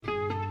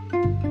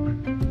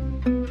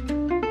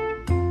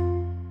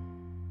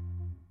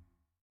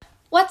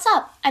What's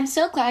up? I'm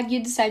so glad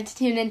you decided to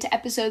tune into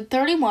episode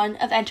 31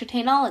 of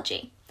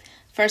Entertainology.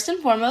 First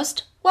and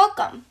foremost,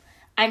 welcome.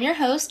 I'm your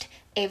host,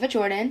 Ava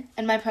Jordan,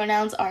 and my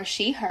pronouns are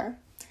she, her.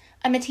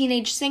 I'm a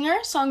teenage singer,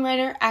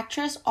 songwriter,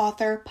 actress,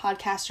 author,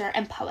 podcaster,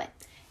 and poet.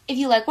 If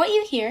you like what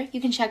you hear,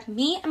 you can check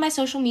me and my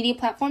social media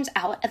platforms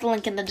out at the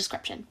link in the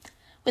description.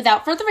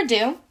 Without further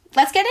ado,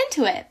 let's get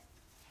into it.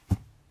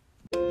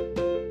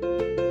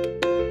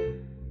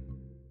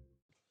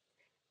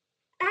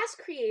 As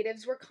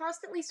creatives, we're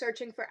constantly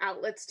searching for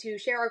outlets to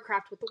share our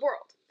craft with the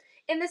world.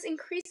 In this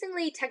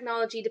increasingly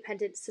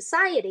technology-dependent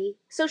society,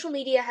 social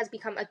media has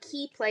become a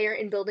key player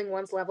in building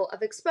one's level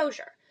of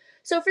exposure.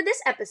 So for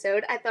this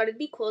episode, I thought it'd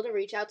be cool to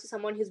reach out to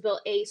someone who's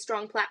built a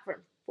strong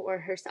platform for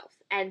herself,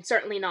 and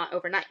certainly not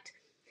overnight.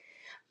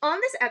 On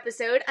this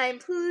episode, I am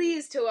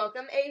pleased to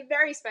welcome a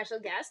very special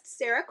guest,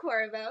 Sarah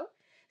Cuervo.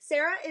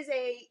 Sarah is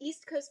a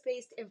East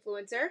Coast-based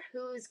influencer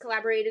who's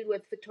collaborated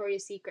with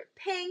Victoria's Secret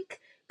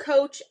Pink,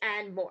 Coach,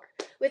 and more.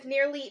 With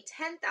nearly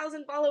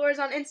 10,000 followers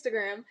on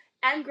Instagram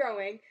and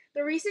growing,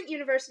 the recent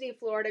University of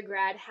Florida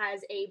grad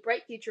has a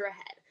bright future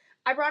ahead.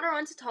 I brought her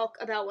on to talk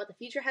about what the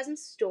future has in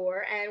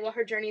store and what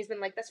her journey has been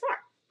like thus far.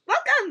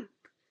 Welcome!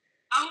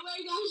 Oh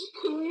my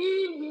gosh,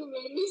 Queen, you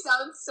made me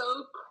sound so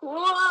cool.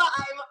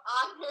 I'm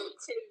honored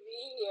to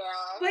be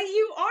here. But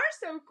you are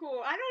so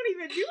cool. I don't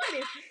even do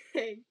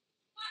anything.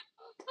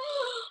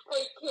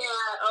 I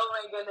can't. Oh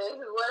my goodness.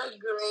 What a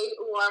great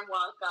warm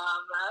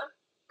welcome.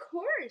 Of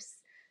course.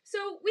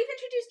 So we've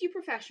introduced you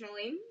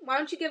professionally. Why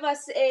don't you give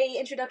us a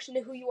introduction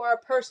to who you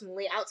are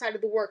personally outside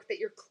of the work that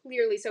you're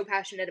clearly so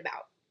passionate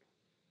about?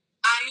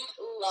 I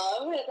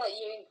love that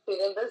you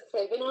included this.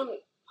 I've been on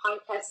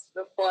podcasts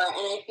before,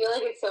 and I feel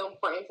like it's so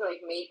important to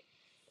make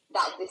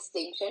that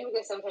distinction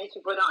because sometimes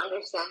people don't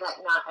understand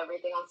that not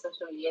everything on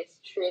social media is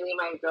truly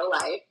my real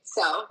life.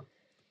 So,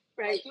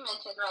 like you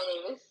mentioned, my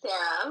name is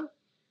Sarah,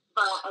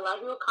 but a lot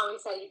of people call me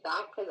Sadie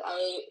back because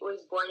I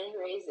was born and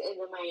raised in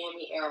the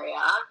Miami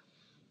area.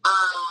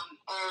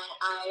 And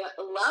I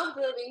loved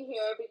living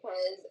here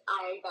because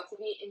I got to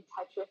be in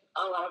touch with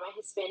a lot of my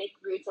Hispanic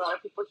roots. A lot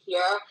of people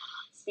here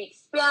speak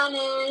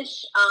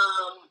Spanish,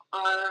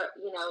 are,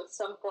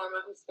 some form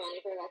of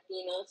Hispanic or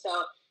Latino. So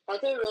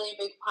that's a really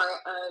big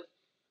part of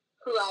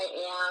who I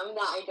am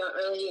that I don't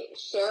really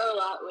share a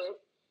lot with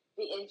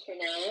the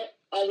internet.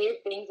 Other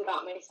things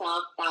about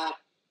myself that,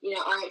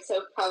 aren't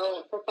so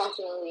prevalent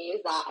professionally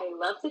is that I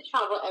love to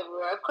travel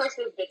everywhere. Of course,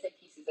 there's bits and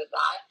pieces of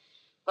that.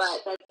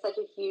 But that's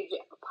such a huge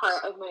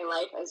part of my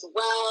life as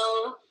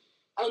well.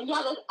 And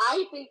yeah,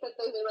 I think that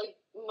those are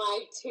my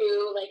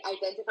two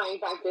identifying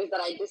factors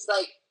that I just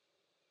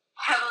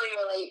heavily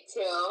relate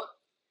to.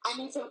 I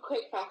mean, some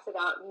quick facts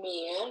about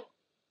me.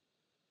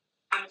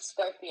 I'm a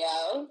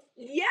Scorpio.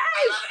 Yes!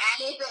 I love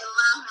anything.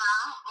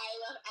 I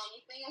love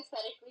anything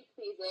aesthetically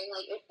pleasing.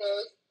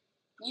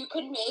 You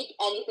can make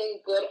anything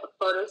good a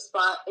photo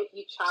spot if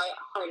you try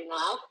hard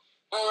enough.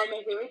 And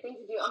my favorite thing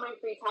to do on my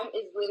free time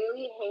is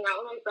literally hang out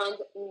with my friends,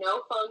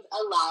 no phones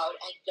allowed,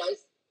 and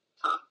just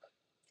talk.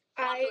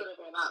 That's a little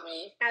bit about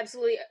me.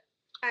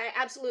 I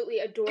absolutely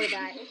adore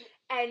that.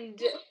 And,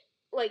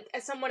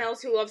 as someone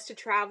else who loves to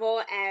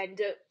travel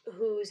and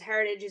whose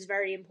heritage is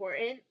very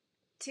important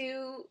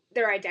to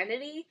their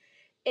identity,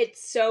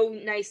 it's so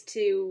nice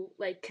to,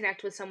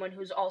 connect with someone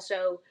who's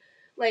also,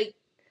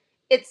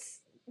 it's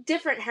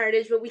different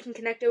heritage, but we can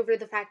connect over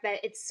the fact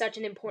that it's such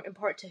an important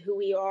part to who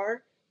we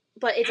are.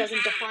 But it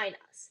doesn't define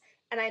us.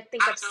 And I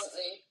think that's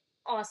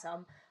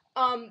awesome.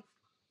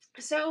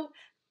 So,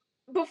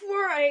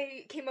 before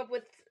I came up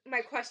with my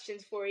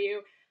questions for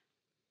you,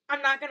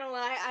 I'm not gonna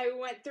lie, I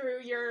went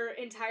through your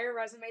entire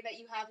resume that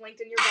you have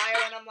linked in your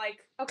bio, and I'm like,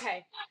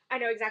 okay, I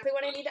know exactly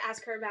what I need to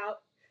ask her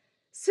about.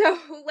 So,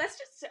 let's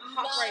just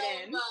hop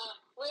right in. Wait,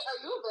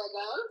 are you a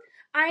Virgo?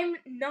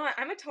 I'm not.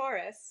 I'm a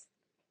Taurus.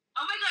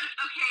 Oh my god,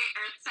 okay,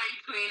 Earth sign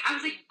queen. I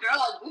was like,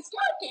 girl, this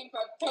girl came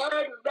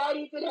prepared,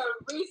 ready, did her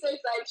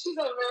research, she's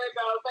a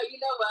Virgo, but you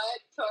know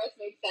what? Taurus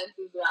makes sense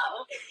as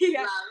well.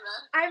 Yeah.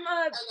 I'm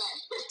a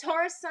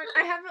Taurus sun.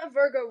 I have a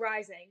Virgo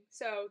rising,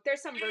 so there's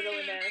some Virgo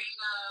in there.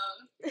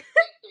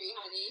 Victory,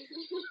 honey.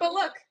 But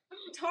look,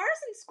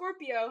 Taurus and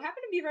Scorpio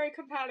happen to be very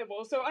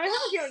compatible, so I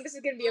have a feeling this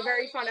is going to be a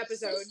very fun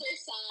episode.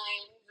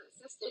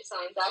 Sister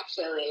signs,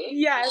 actually.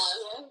 Yes.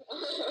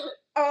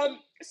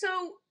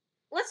 So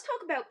let's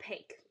talk about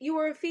Pink. You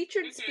were a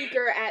featured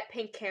speaker at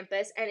Pink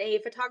Campus and a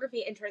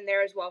photography intern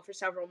there as well for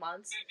several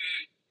months.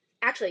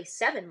 Actually,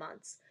 7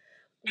 months.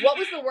 What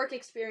was the work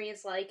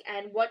experience like,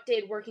 and what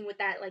did working with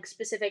that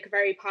specific,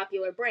 very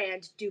popular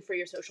brand do for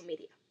your social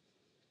media?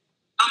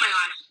 Oh my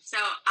gosh. So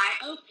I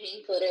owe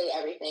Pink literally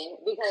everything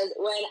because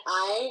when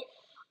I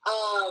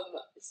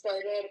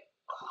started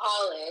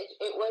college,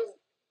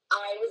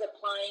 I was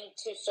applying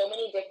to so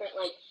many different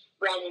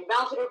brand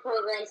ambassador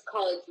programs,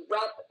 college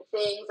rep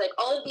things,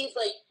 all of these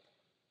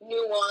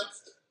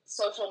nuanced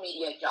social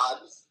media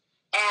jobs.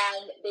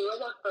 And they were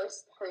the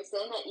first person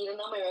that, even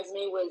though my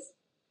resume was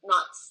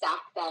not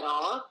stacked at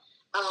all,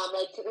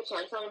 took a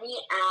chance on me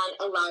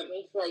and allowed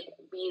me to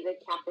be the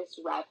campus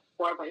rep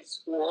for my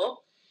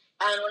school.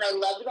 And what I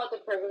loved about the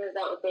program is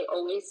that what they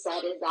always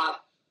said is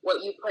that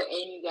what you put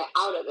in, you get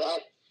out of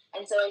it.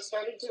 And so I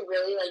started to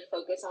really, like,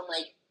 focus on,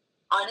 like,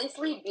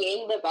 honestly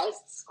being the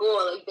best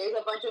school. Like, there's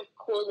a bunch of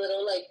cool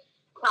little, like,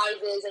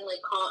 prizes and,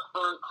 like,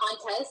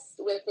 contests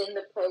within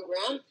the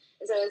program.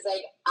 And so I was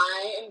like,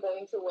 I am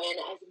going to win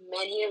as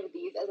many of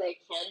these as I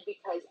can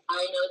because I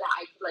know that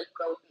I could, like,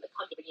 grow within the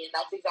company. And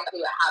that's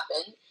exactly what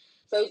happened.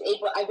 So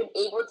I've been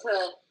able to,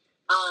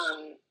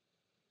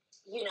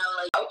 you know,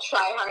 like, how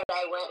try hard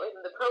I went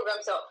within the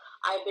program. So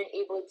I've been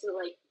able to,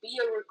 like, be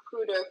a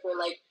recruiter for,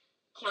 like,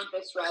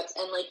 campus reps.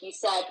 And like you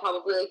said,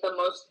 probably, like, the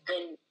most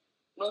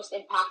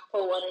impactful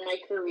one in my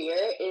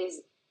career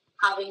is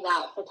having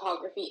that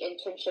photography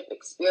internship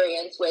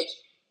experience, which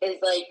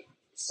is, like,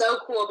 so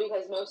cool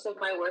because most of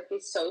my work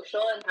is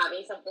social, and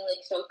having something,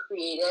 like, so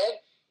creative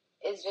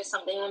is just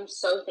something I'm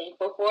so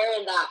thankful for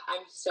and that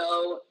I'm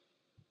so,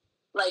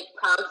 like,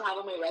 proud to have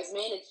on my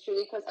resume. And it's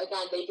truly because,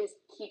 again, they just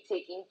keep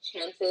taking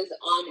chances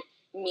on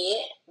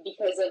me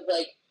because of,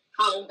 like,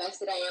 how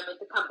invested I am with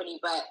the company.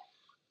 But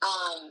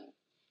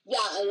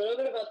yeah, a little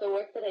bit about the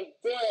work that I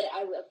did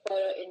as a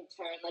photo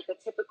intern. Like, a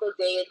typical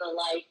day in the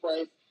life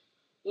was,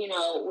 you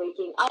know,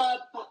 waking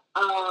up.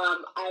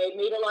 I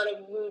made a lot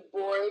of mood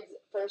boards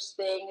first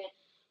thing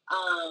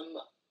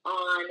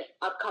on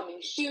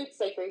upcoming shoots.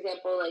 Like, for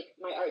example, like,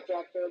 my art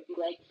director would be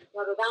like,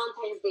 "We have a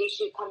Valentine's Day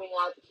shoot coming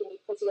up. Can you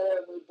put together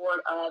a mood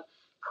board of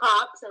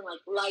props and,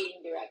 like,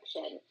 lighting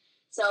direction?"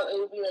 So it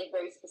would be, like,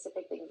 very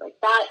specific things like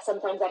that.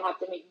 Sometimes I'd have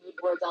to make mood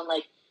boards on,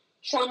 like,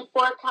 trend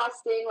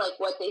forecasting, like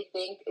what they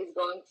think is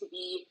going to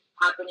be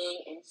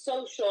happening in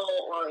social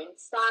or in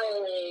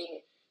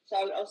styling. So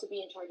I would also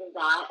be in charge of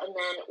that. And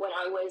then when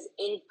I was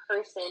in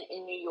person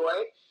in New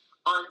York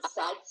on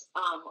sets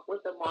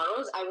with the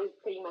models, I was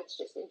pretty much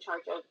just in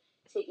charge of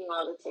taking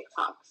all the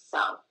TikToks.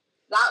 So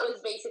that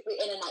was basically,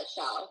 in a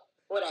nutshell,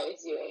 what I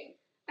was doing.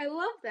 I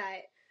love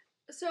that.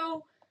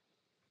 So,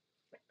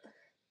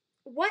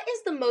 what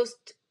is the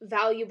most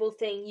valuable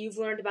thing you've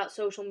learned about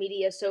social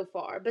media so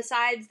far,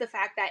 besides the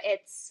fact that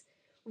it's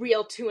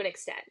real to an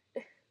extent?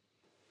 Okay,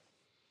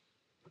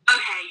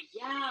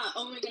 yeah.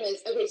 Oh my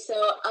goodness. Okay,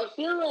 so I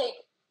feel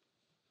like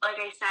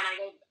I said,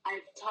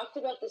 I've talked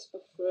about this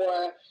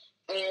before,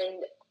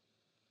 and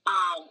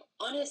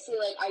honestly,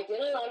 like, I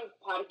did a lot of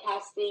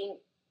podcasting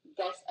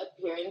guest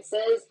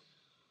appearances.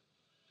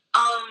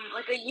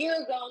 Like, a year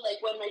ago,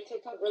 like, when my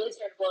TikTok really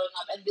started blowing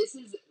up, and this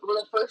is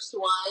the first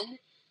one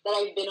that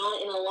I've been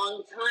on in a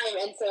long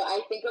time, and so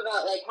I think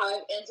about, like, how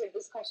I've answered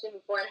this question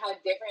before and how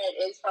different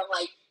it is from,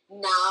 like,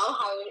 now,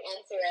 how I would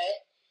answer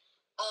it.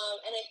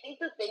 And I think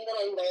the thing that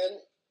I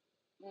learned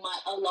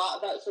a lot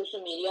about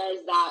social media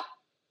is that,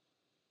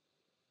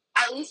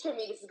 at least for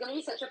me, this is going to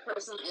be such a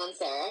personal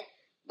answer,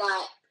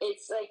 that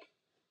it's, like,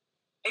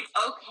 it's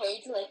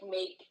okay to, like,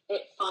 make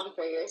it fun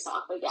for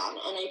yourself again.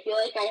 And I feel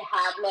like I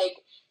had,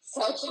 like,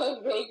 such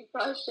a big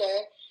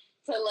pressure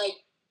to,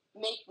 like,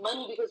 make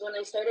money because when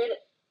I started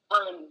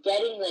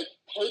getting, like,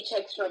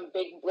 paychecks from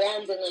big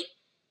brands and, like,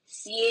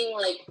 seeing,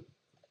 like,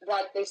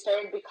 that they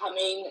started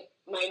becoming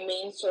my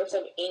main source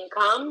of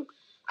income,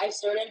 I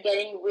started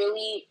getting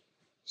really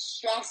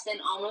stressed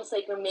and almost,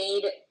 like,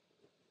 made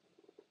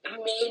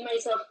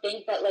myself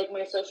think that, like,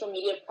 my social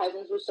media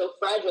presence was so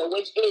fragile,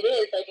 which it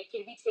is. Like, it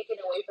can be taken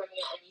away from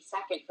me at any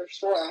second for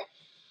sure.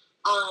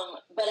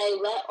 But I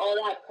let all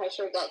that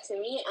pressure get to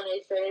me, and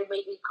I started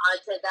making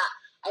content that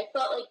I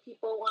felt like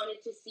people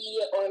wanted to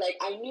see, or, like,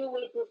 I knew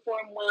would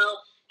perform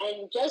well.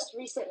 And just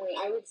recently,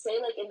 I would say,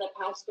 like, in the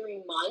past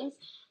 3 months,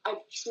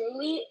 I've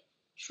truly,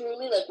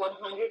 like,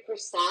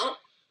 100%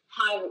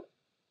 have,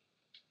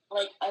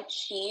 like,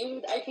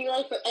 achieved, I feel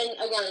like, and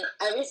again,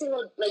 every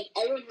single, like,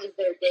 everyone has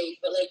their days,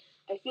 but, like,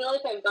 I feel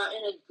like I've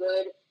gotten a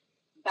good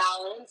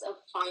balance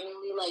of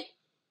finally, like,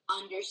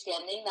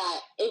 understanding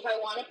that if I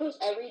want to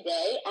post every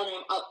day and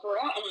I'm up for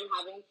it and I'm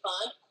having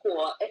fun,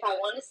 cool. If I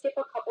want to skip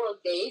a couple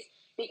of days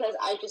because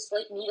I just,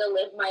 like, need to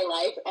live my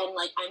life and,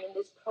 like, I'm in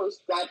this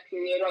post-grad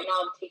period right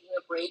now, I'm taking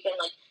a break and,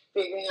 like,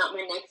 figuring out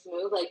my next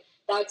move, like,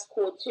 that's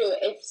cool too.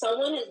 If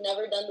someone has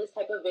never done this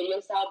type of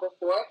video style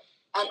before,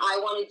 and I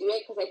want to do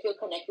it because I feel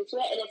connected to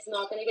it, and it's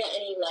not going to get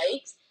any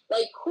likes,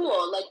 like,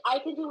 cool. Like, I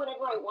can do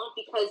whatever I want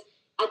because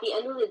at the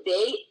end of the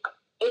day,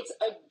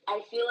 I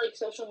feel like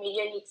social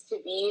media needs to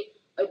be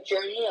a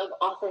journey of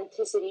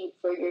authenticity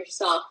for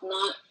yourself,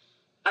 not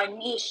a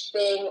niche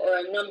thing or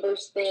a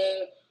numbers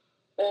thing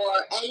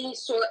or any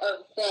sort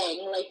of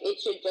thing. Like, it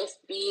should just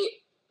be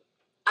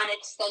an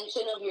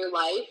extension of your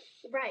life.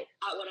 Right.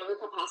 At whatever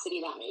capacity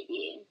that may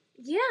be.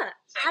 Yeah,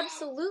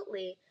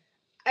 absolutely.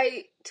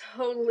 I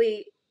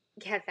totally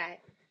get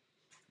that.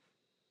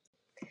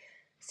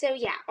 So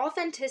yeah,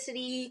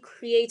 authenticity,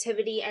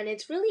 creativity, and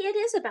it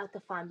is about the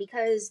fun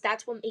because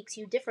that's what makes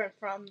you different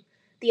from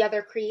the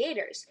other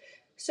creators.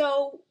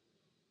 So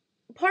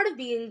part of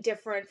being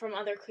different from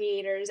other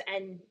creators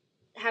and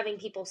having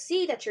people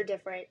see that you're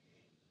different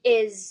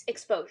is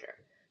exposure.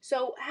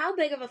 So how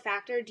big of a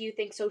factor do you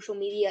think social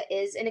media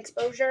is in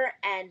exposure,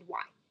 and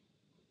why?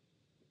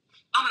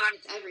 Oh my god,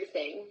 it's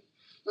everything.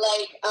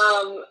 Like,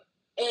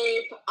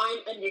 if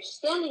I'm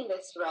understanding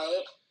this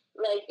right,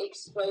 like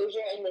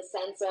exposure in the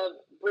sense of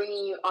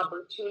bringing you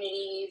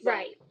opportunities.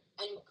 Right.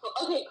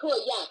 Okay, cool,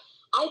 yeah.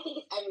 I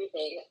think it's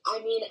everything. I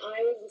mean,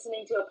 I was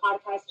listening to a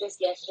podcast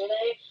just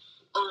yesterday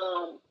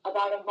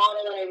about a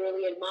model that I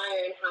really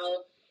admire and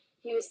how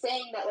he was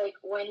saying that, like,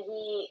 when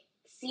he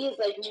sees,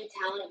 like, new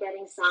talent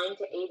getting signed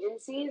to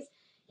agencies,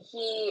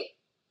 he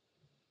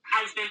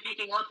has been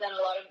picking up that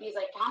a lot of these,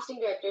 like, casting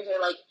directors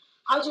are like,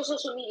 how's your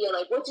social media?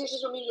 Like, what's your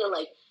social media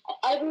like?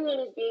 Everyone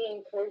is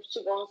being encouraged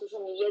to go on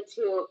social media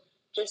to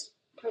just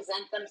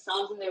present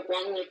themselves and their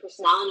brand and their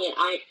personality. And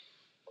I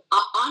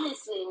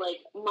honestly, like,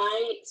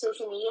 my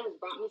social media has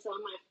brought me some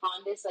of my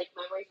fondest, like,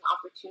 memories and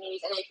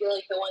opportunities. And I feel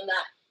like the one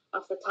that,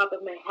 off the top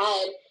of my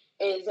head,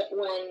 is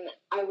when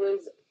I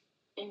was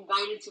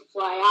invited to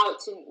fly out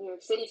to New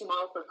York City to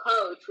model for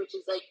Coach, which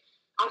is, like,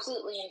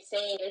 absolutely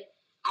insane.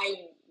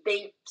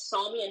 They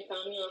saw me and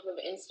found me off of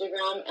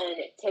Instagram and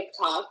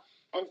TikTok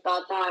and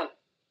thought that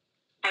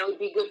I would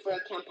be good for a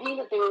campaign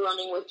that they were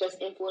running with just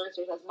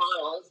influencers as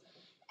models.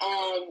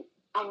 And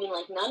I mean,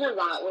 like, none of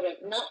that would have,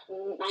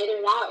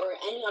 neither that or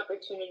any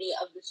opportunity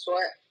of the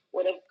sort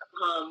would have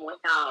come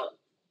without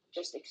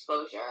just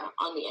exposure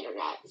on the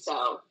internet.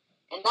 So,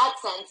 in that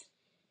sense,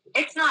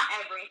 it's not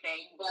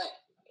everything,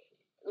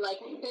 but like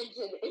I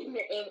mentioned in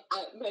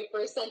my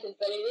first sentence,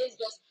 but it is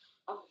just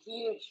a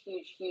huge,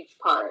 huge, huge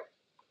part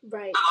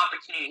Right. of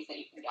opportunities that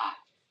you can get.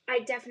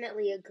 I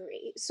definitely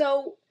agree.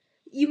 So,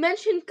 you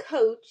mentioned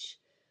Coach.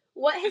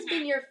 What has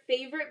been your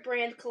favorite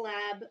brand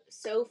collab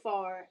so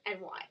far,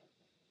 and why?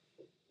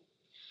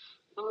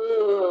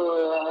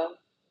 Ooh.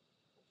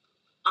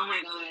 Oh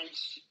my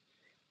gosh.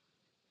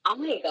 Oh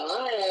my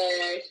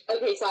gosh.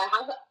 Okay, so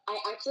I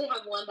actually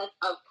have one that's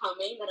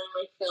upcoming that I'm,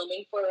 like,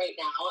 filming for right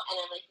now, and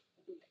I'm, like,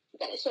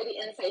 gonna show the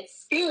inside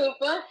scoop.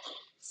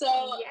 So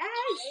Yes.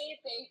 I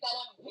think that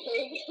a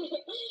big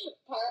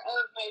part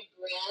of my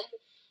brand,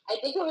 I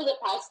think over the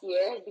past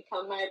year, has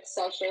become my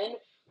obsession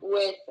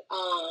with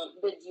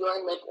the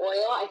Dior lip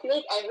oil. I feel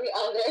like every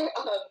other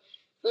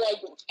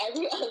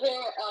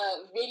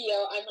video,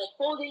 I'm, like,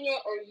 holding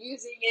it or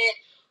using it,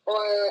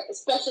 or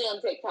especially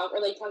on TikTok,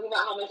 or, like, talking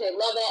about how much I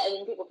love it, and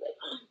then people be like,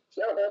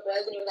 Dior lip oil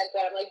isn't even that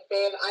good. I'm like,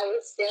 babe, I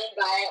will stand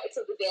by it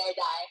until the day I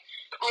die.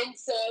 And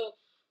so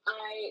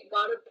I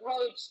got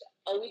approached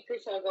a week or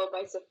so ago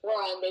by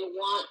Sephora, and they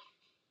want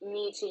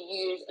me to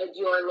use a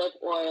Dior lip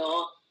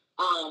oil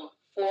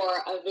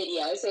for a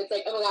video. So it's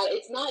like, oh my god,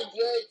 it's not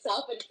Dior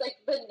itself, but it's, like,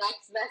 the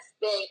next best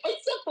thing.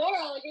 It's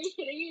Sephora. Like, are you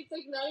kidding me? It's,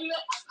 like, not even.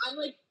 I'm,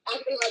 like,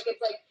 acting like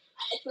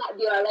it's not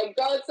Dior. Like,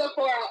 girl, it's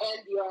Sephora and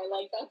Dior.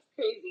 Like, that's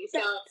crazy.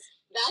 So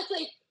that's,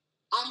 like,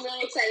 I'm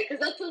really excited because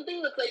that's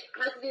something that's, like,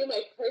 has to do with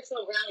my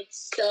personal brand, like,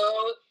 so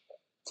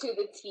to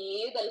the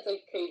T that it's,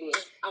 like, crazy.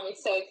 I'm, like,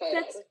 so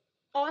excited. That's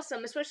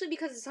awesome, especially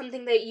because it's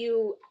something that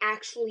you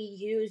actually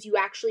use. You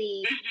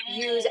actually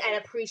use and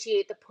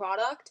appreciate the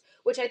product,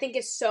 which I think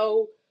is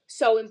so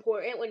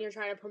important when you're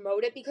trying to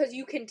promote it, because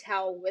you can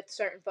tell with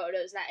certain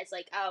photos that it's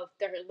like, oh,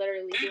 they're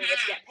literally doing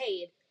this to get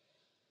paid.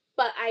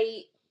 But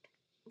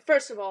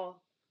first of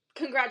all,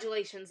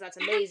 congratulations, that's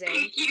amazing.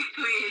 Thank you,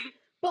 Queen.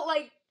 But,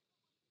 like,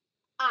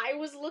 I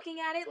was looking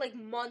at it, like,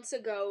 months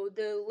ago,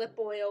 the lip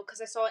oil,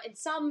 because I saw it in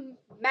some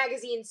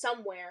magazine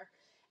somewhere,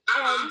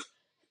 and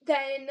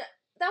then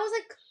that was,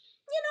 like,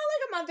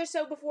 like a month or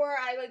so before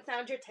I, like,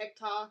 found your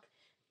TikTok,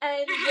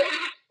 and,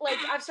 like,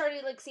 I've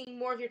started, like, seeing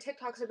more of your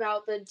TikToks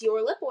about the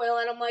Dior lip oil,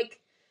 and I'm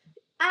like,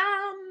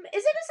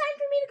 is it a sign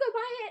for me to go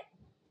buy it?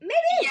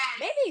 Maybe,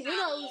 Yes, who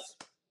knows?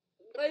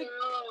 Like,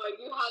 girl,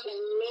 you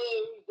haven't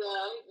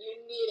lived. You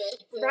need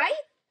it.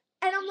 Right?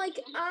 And I'm like,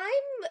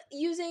 I'm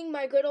using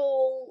my good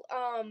old,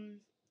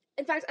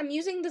 in fact, I'm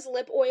using this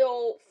lip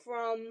oil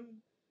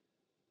from,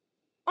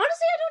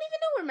 honestly, I don't even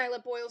know where my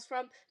lip oil's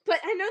from, but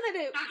I know that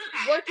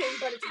it's working,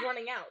 but it's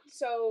running out,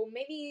 so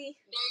maybe...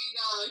 There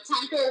you go,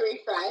 time for a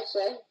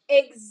refresh.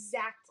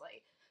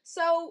 Exactly.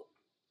 So,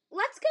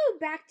 let's go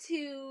back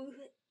to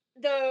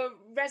the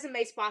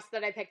resume spots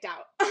that I picked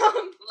out. Love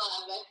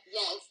it,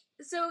 yes.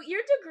 So,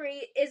 your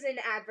degree is in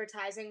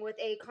advertising with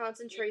a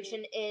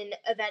concentration in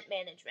event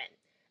management.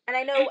 And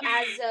I know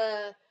as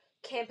a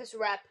campus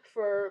rep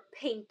for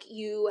Pink,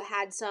 you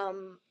had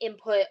some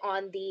input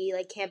on the,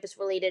 like,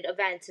 campus-related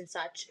events and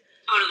such.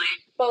 Totally.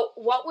 But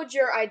what would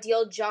your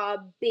ideal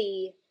job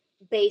be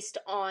based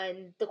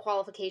on the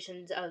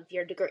qualifications of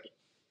your degree?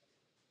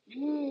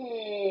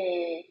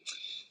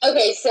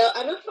 Okay, so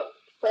I'm a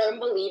firm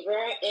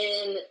believer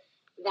in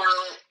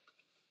that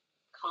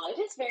college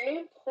is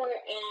very important,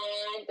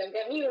 don't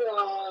get me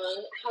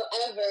wrong.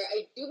 However,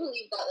 I do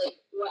believe that, like,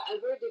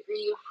 whatever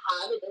degree you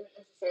have, it doesn't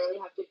necessarily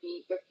have to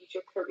be your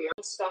future career in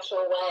a special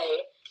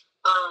way.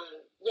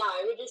 Yeah,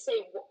 I would just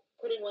say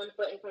putting one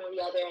foot in front of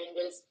the other and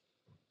just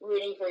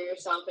rooting for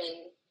yourself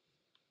and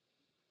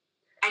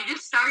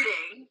just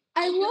starting.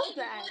 I love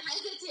like that.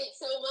 People hesitate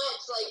so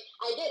much. Like,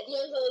 I get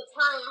DMs all the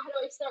time. How do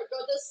I start?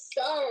 Girl, just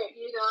start,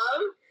 you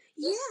know?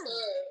 Just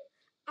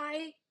start.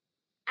 I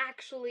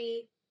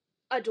actually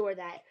adore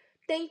that.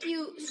 Thank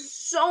you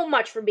so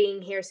much for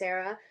being here,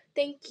 Sarah.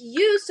 Thank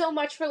you so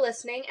much for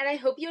listening, and I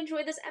hope you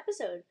enjoyed this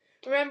episode.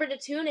 Remember to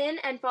tune in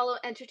and follow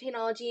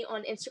Entertainology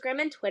on Instagram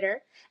and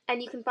Twitter,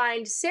 and you can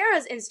find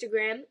Sarah's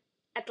Instagram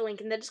at the link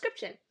in the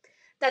description.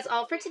 That's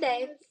all for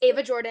today.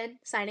 Ava Jordan,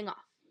 signing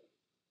off.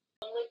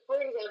 Like, for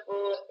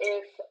example,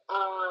 if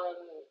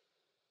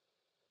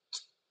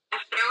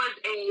there was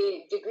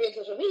a degree in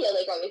social media,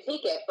 like, I would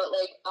take it, but,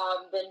 like,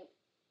 the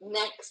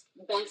next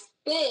best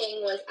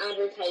thing was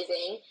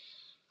advertising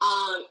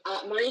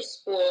at my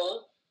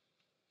school.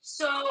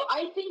 So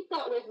I think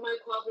that with my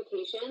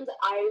qualifications,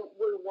 I don't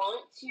really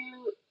want to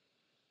do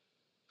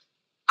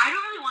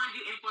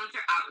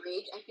influencer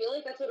outreach. I feel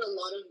like that's what a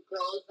lot of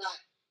girls that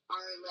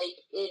are, like,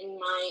 in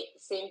my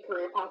same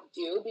career path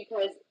do,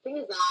 because the thing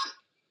is that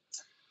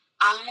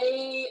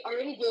I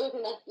already deal with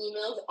enough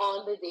emails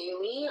on the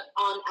daily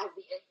as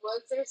the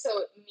influencer,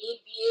 so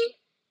me being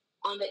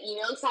on the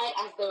email side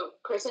as the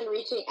person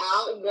reaching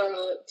out,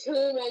 girl,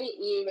 too many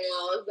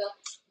emails.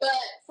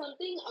 But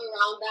something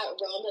around that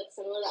realm that's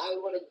similar that I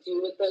would want to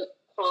do with the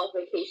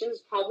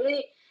qualifications,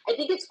 probably, I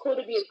think it's cool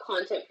to be a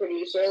content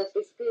producer. It's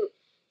basically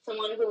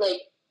someone who,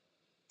 like,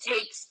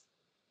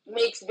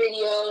 makes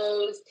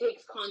videos,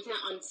 takes content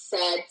on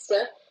sets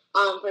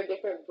for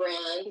different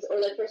brands, or,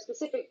 like, for a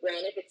specific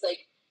brand, if it's,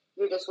 like,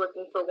 you're just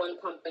working for one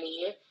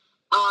company.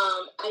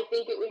 I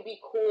think it would be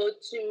cool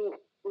to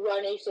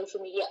run a social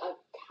media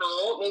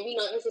account, maybe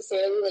not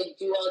necessarily, like,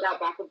 do all that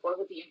back and forth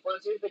with the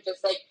influencers, but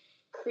just, like,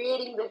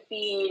 creating the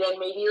feed and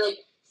maybe, like,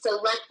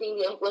 selecting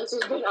the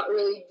influencers but not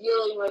really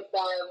dealing with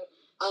them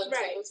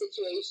type of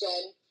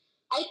situation.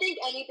 I think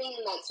anything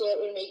in that sort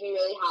would make me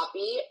really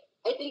happy.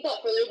 I think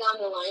that further down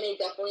the line, I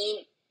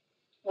definitely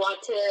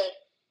want to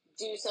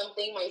do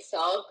something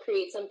myself,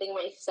 create something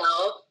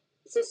myself,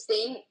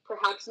 sustain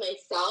perhaps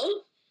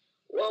myself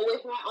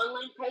with my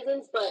online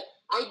presence, but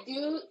I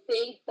do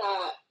think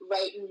that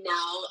right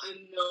now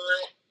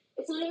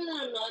it's not even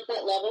that I'm not at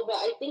that level, but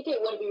I think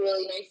it would be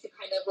really nice to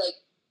kind of, like,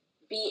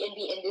 be in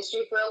the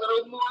industry for a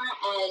little more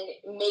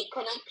and make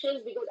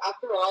connections, because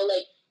after all,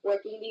 like,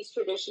 working these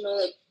traditional,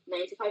 like,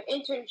 9-to-5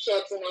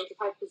 internships and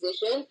 9-to-5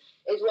 positions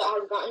is what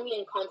has gotten me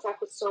in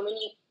contact with so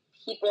many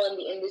people in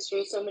the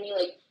industry, so many,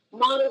 like,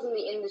 models in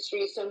the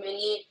industry, so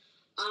many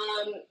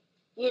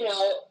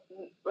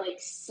like,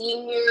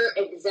 senior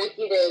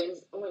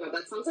executives. Oh my god,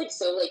 that sounds like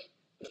so, like,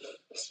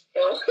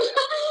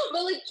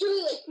 but, like,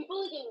 truly, like,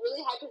 people, like, in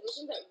really high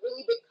positions at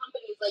really big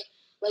companies, like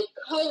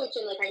Coach,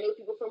 and, like, I know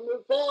people from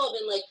Revolve,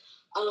 and, like,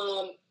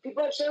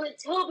 people at Charlotte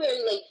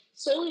Tilbury, like,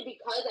 solely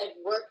because I've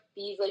worked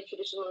these, like,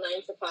 traditional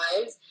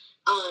 9-to-5s,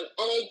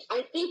 and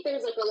I think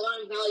there's, like, a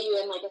lot of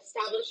value in, like,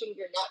 establishing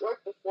your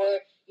network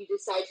before you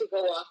decide to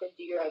go off and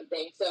do your own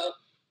thing. So,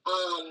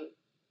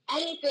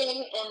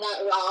 anything in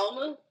that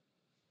realm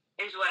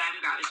is what I'm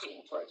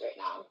gravitating towards right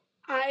now.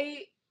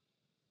 I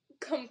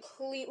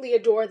completely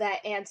adore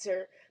that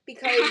answer,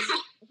 because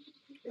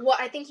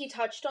what I think you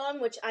touched on,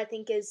 which I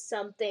think is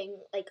something,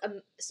 like,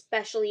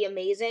 especially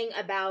amazing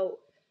about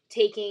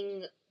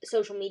taking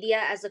social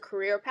media as a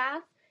career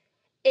path,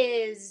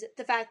 is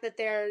the fact that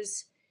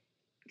there's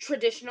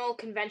traditional,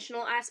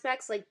 conventional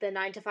aspects, like the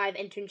 9-to-5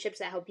 internships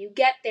that help you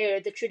get there,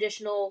 the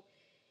traditional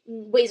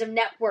ways of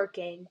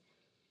networking,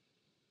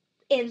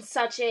 in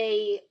such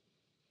a,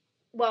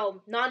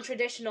 well,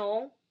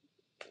 non-traditional,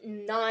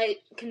 not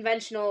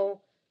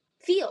conventional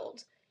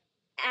field.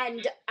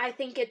 And I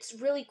think it's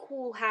really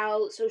cool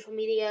how social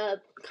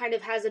media kind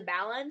of has a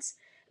balance,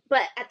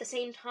 but at the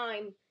same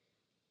time,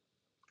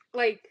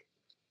 like,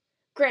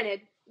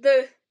 granted,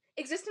 the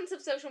existence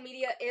of social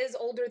media is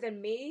older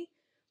than me,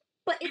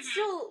 but it's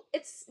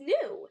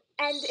new,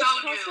 and it's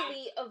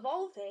constantly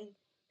evolving.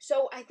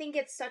 So I think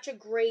it's such a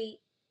great,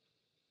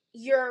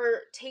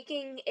 you're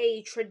taking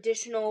a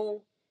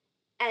traditional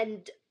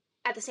and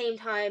at the same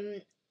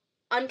time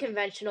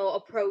unconventional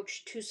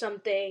approach to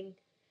something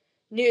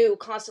new,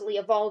 constantly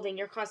evolving.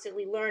 You're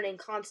constantly learning,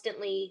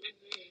 constantly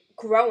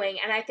growing,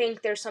 and I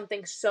think there's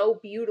something so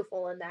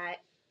beautiful in that.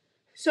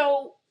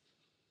 So,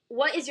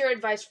 what is your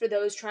advice for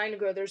those trying to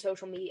grow their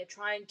social media,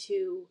 trying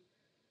to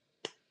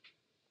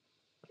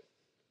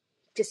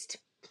just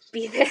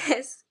be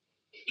this?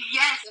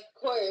 Yes,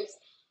 of course.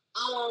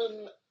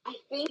 I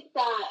think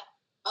that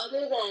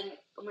other than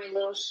my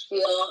little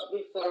spiel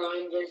before,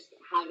 I'm just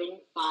having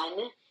fun,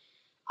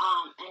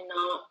 and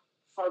not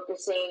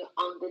focusing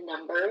on the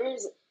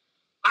numbers,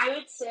 I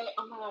would say,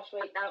 oh my gosh,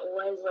 wait, that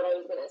was what I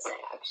was going to say,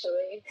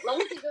 actually. Let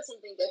me think of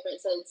something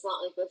different so it's not,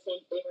 like, the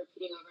same thing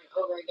repeating over and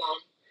over again.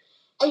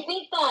 I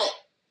think that,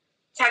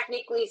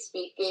 technically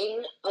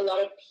speaking, a lot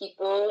of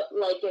people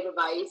like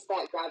advice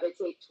that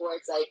gravitate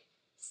towards, like,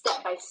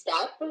 step by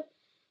step.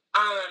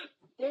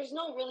 There's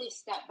no really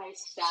step by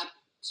step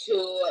to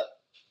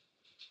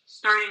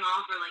starting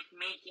off or, like,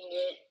 making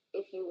it,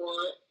 if you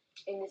want,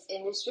 in this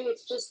industry.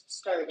 It's just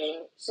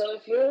starting. So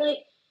if you're,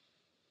 like,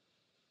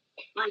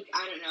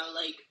 I don't know,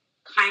 like,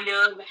 kind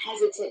of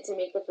hesitant to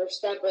make the first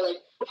step, or,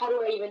 like, how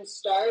do I even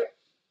start?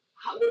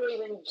 What do I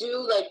even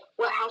do? Like,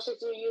 what hashtags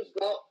do I use?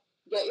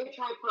 get your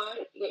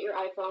tripod, get your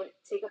iPhone,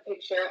 take a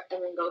picture,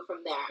 and then go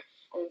from there.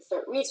 And then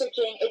start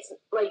researching. It's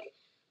like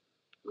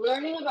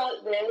learning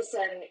about this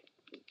and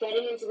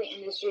getting into the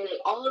industry,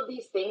 like all of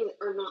these things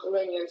are not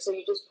linear. So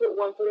you just put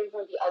one foot in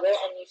front of the other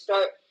and you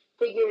start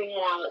figuring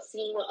it out,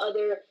 seeing what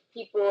other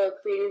people or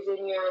creators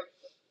in your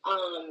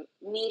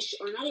niche,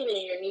 or not even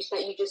in your niche,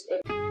 that you just